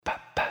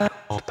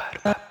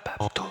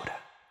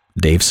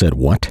Dave said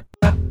what?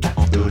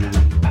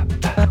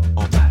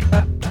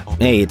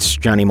 Hey, it's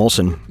Johnny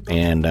Molson,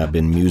 and I've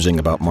been musing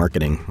about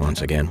marketing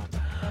once again.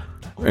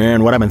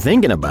 And what I've been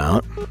thinking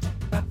about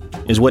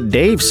is what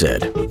Dave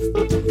said.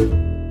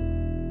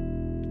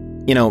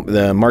 You know,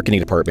 the marketing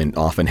department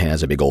often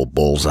has a big old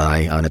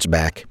bullseye on its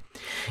back.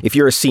 If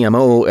you're a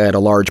CMO at a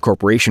large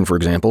corporation, for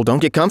example, don't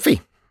get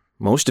comfy.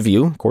 Most of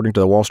you, according to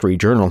the Wall Street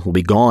Journal, will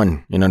be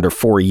gone in under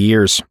 4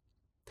 years.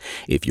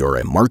 If you're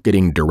a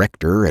marketing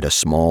director at a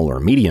small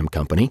or medium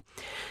company,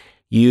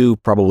 you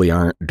probably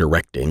aren't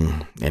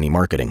directing any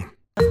marketing.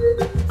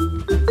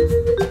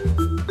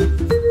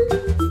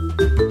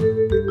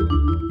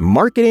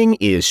 Marketing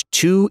is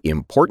too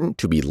important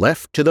to be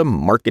left to the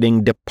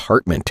marketing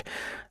department.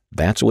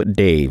 That's what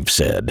Dave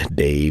said.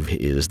 Dave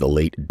is the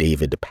late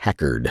David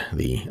Packard,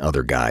 the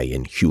other guy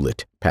in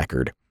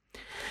Hewlett-Packard.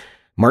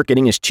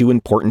 Marketing is too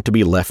important to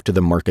be left to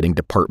the marketing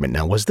department.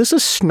 Now, was this a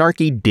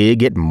snarky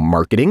dig at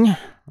marketing,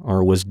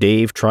 or was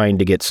Dave trying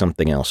to get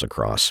something else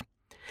across?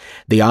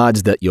 The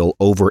odds that you'll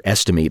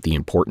overestimate the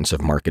importance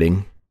of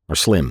marketing are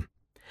slim.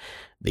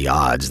 The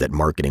odds that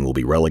marketing will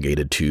be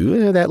relegated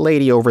to that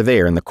lady over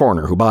there in the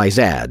corner who buys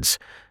ads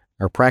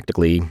are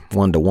practically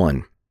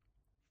 1-to-1.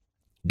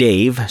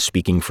 Dave,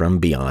 speaking from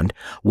beyond,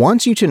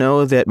 wants you to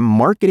know that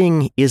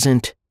marketing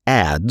isn't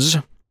ads,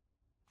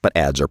 but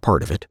ads are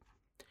part of it.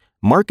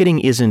 Marketing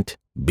isn't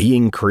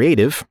being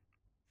creative,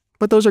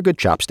 but those are good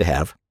chops to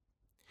have.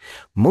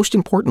 Most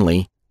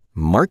importantly,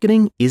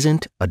 marketing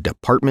isn't a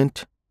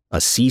department,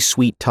 a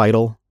C-suite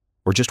title,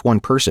 or just one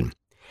person.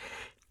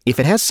 If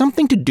it has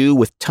something to do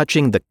with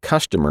touching the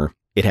customer,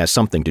 it has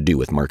something to do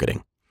with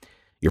marketing.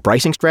 Your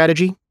pricing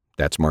strategy,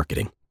 that's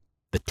marketing.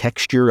 The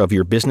texture of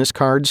your business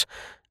cards,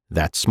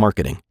 that's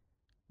marketing.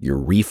 Your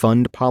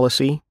refund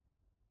policy,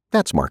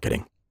 that's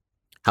marketing.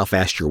 How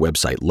fast your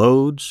website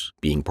loads,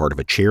 being part of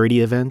a charity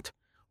event,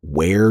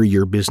 where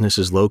your business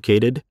is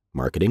located,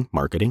 marketing,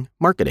 marketing,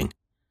 marketing.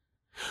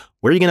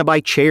 Where are you going to buy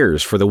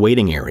chairs for the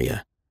waiting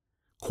area?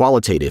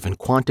 Qualitative and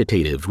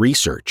quantitative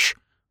research,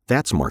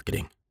 that's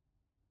marketing.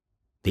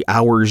 The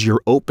hours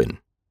you're open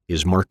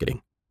is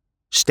marketing.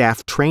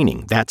 Staff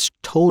training, that's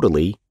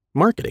totally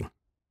marketing.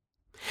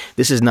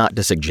 This is not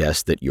to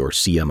suggest that your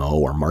CMO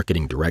or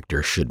marketing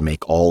director should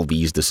make all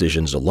these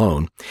decisions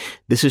alone.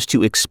 This is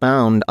to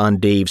expound on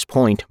Dave's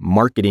point,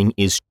 marketing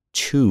is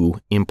too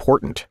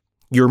important.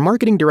 Your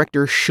marketing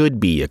director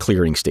should be a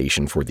clearing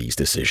station for these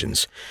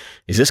decisions.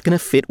 Is this going to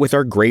fit with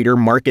our greater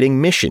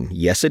marketing mission?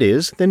 Yes, it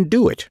is. Then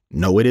do it.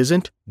 No, it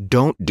isn't.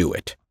 Don't do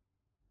it.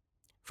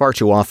 Far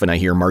too often I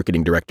hear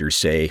marketing directors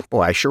say,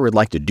 "Boy, I sure would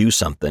like to do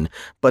something,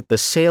 but the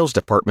sales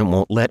department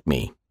won't let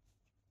me."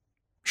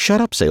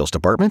 Shut up, sales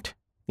department.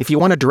 If you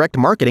want to direct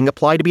marketing,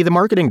 apply to be the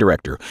marketing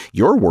director.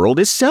 Your world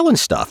is selling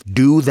stuff.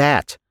 Do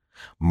that.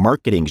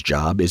 Marketing's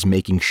job is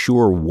making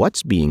sure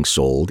what's being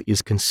sold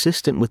is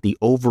consistent with the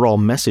overall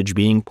message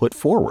being put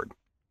forward.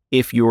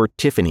 If you're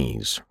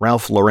Tiffany's,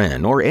 Ralph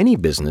Lauren, or any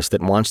business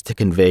that wants to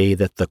convey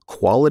that the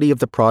quality of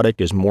the product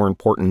is more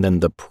important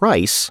than the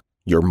price,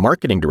 your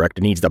marketing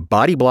director needs to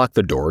body block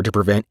the door to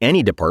prevent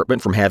any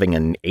department from having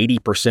an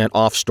 80%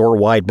 off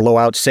store-wide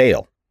blowout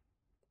sale.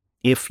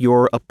 If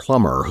you're a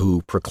plumber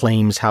who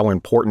proclaims how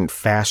important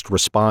fast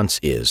response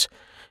is,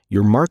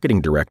 your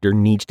marketing director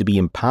needs to be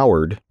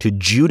empowered to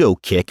judo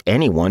kick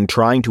anyone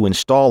trying to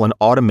install an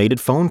automated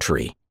phone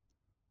tree.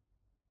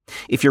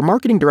 If your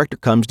marketing director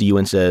comes to you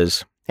and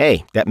says,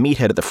 "Hey, that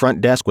meathead at the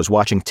front desk was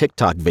watching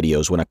TikTok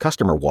videos when a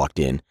customer walked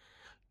in,"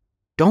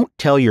 don't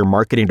tell your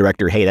marketing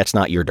director, "Hey, that's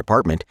not your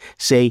department."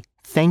 Say,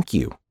 "Thank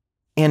you,"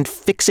 and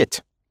fix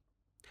it.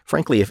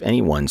 Frankly, if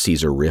anyone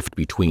sees a rift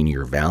between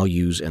your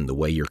values and the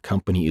way your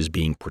company is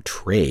being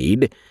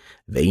portrayed,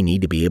 they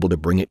need to be able to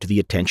bring it to the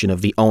attention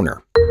of the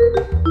owner.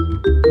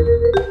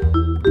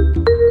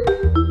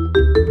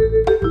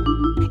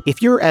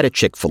 If you're at a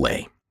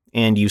Chick-fil-A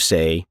and you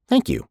say,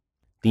 "Thank you,"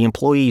 the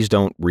employees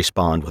don't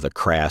respond with a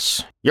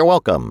crass, "You're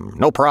welcome,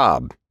 no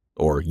prob,"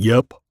 or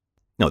 "Yep."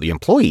 No, the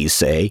employees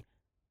say,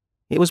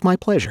 "It was my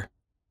pleasure."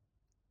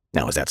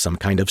 Now, is that some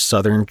kind of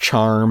Southern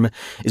charm?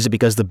 Is it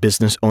because the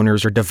business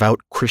owners are devout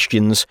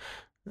Christians?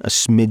 A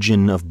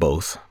smidgen of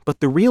both.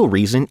 But the real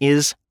reason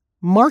is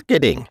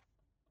marketing.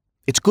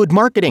 It's good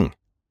marketing.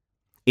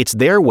 It's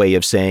their way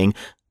of saying,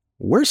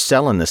 "We're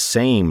selling the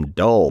same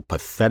dull,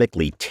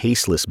 pathetically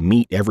tasteless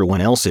meat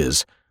everyone else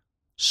is,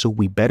 so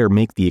we better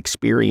make the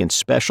experience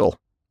special."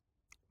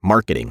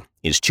 Marketing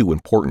is too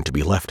important to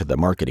be left to the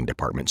marketing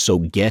department, so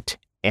get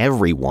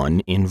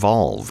everyone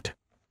involved.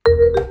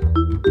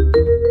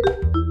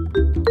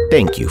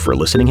 Thank you for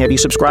listening. Have you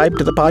subscribed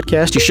to the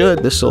podcast? You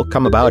should. This will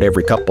come about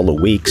every couple of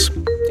weeks.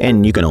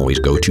 And you can always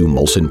go to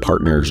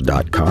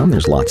molsonpartners.com.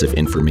 There's lots of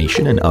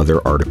information and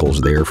other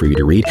articles there for you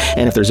to read.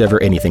 And if there's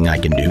ever anything I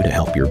can do to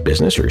help your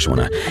business, or you just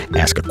want to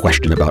ask a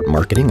question about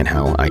marketing and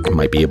how I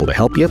might be able to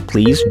help you,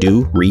 please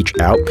do reach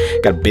out.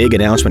 Got a big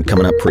announcement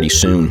coming up pretty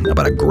soon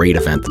about a great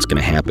event that's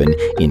going to happen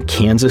in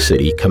Kansas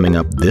City coming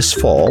up this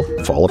fall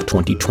of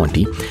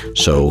 2020.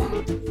 So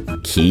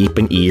keep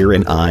an ear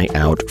and eye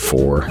out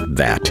for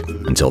that.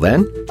 Until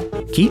then,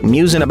 keep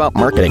musing about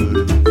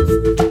marketing.